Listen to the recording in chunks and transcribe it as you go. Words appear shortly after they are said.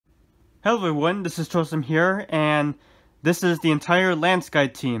Hello everyone, this is Trollsome here, and this is the entire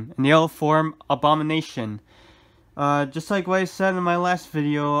Landscape team in the yellow form Abomination. Just like what I said in my last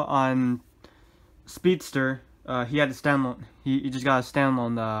video on Speedster, he had a standalone. He just got a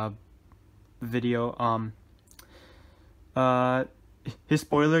standalone video. His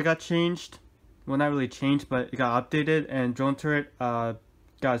spoiler got changed. Well, not really changed, but it got updated, and Drone Turret got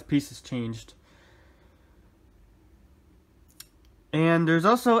his pieces changed. And there's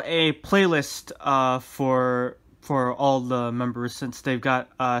also a playlist for all the members, since they've got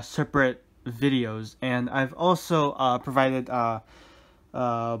separate videos. And I've also provided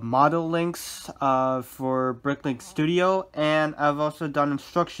model links for Bricklink Studio, and I've also done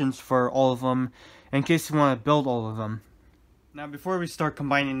instructions for all of them in case you want to build all of them. Now, before we start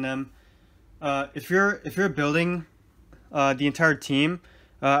combining them, if you're building the entire team,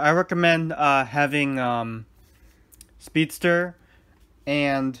 I recommend having Speedster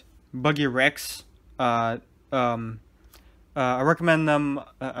and Buggy Rex. I recommend them.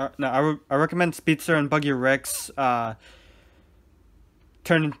 I recommend Speedster and Buggy Rex turn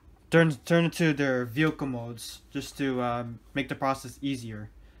into their vehicle modes, just to make the process easier.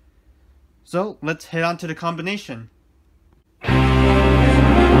 So let's head on to the combination.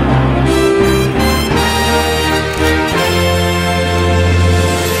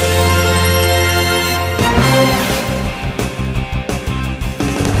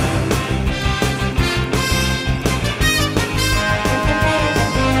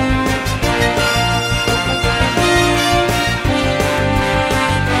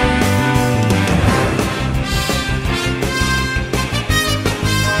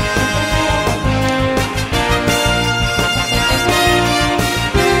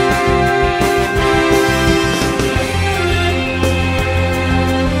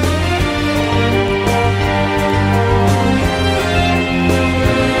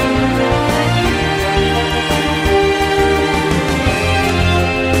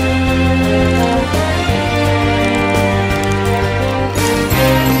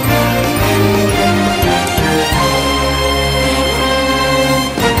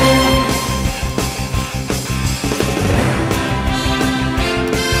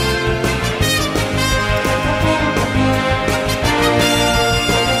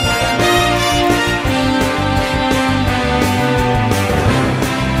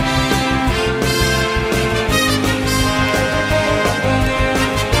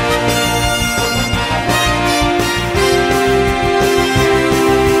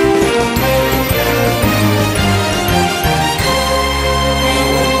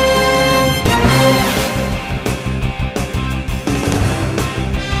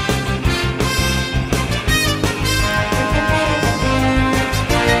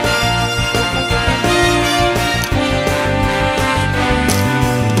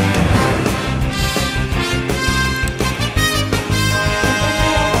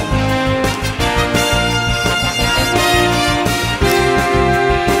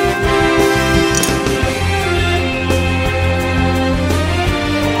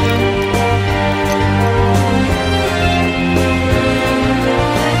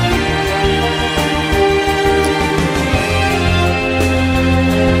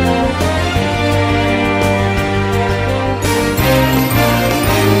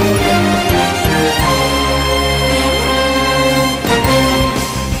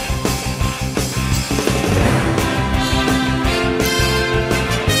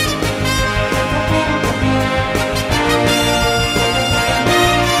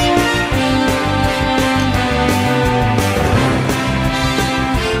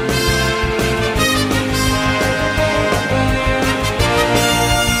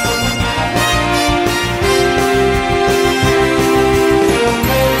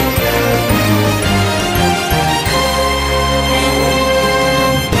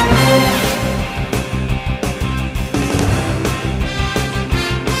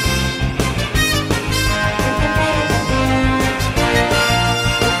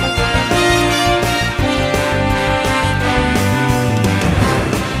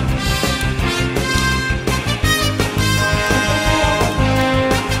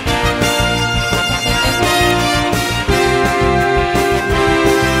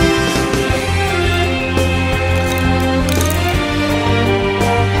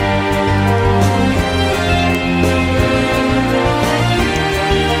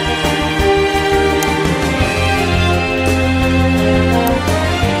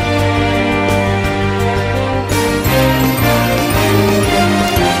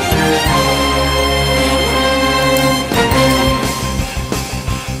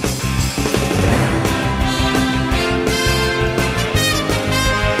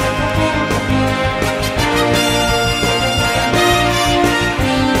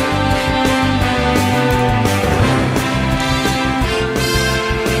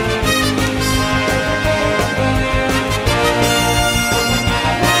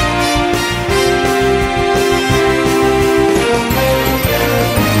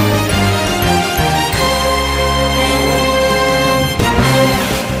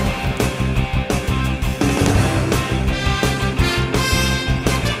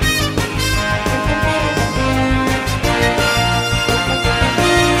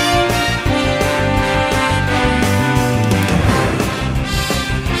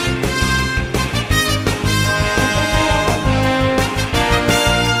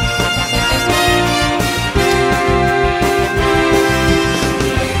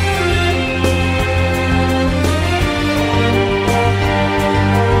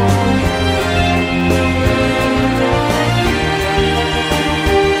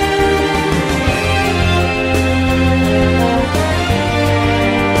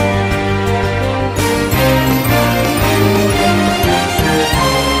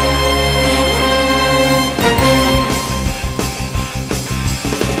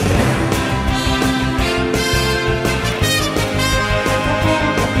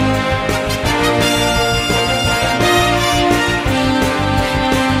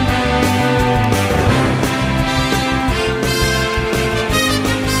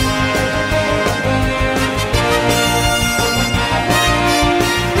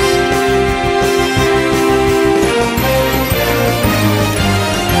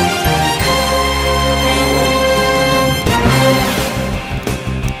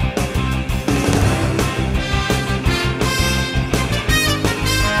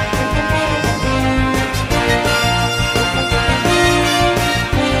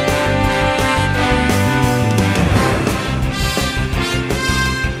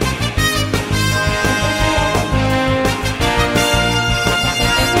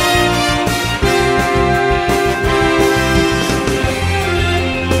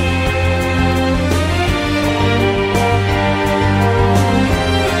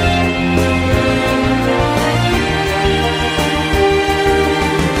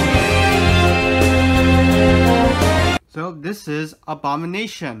 this is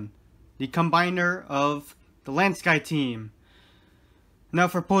Abomination, the combiner of the Land Sky team. Now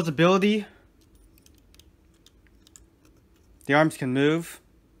for posability, the arms can move.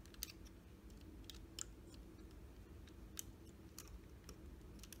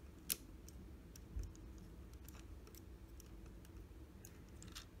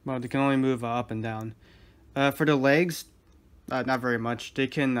 Well, they can only move up and down. For the legs, not very much. They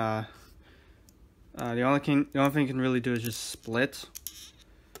can, the only thing you can really do is just split.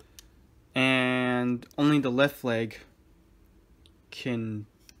 And only the left leg can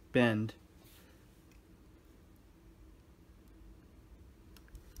bend.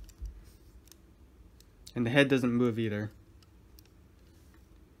 And the head doesn't move either.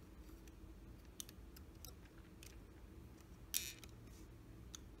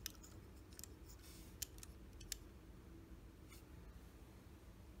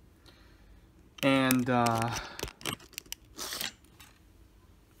 And let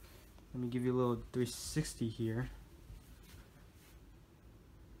me give you a little 360 here.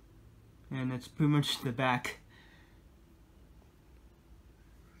 And it's pretty much the back.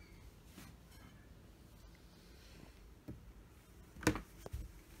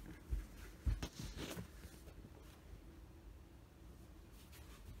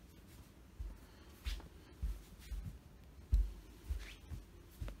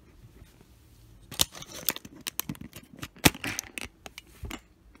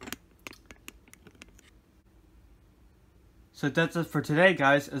 So that's it for today,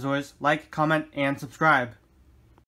 guys. As always, like, comment, and subscribe.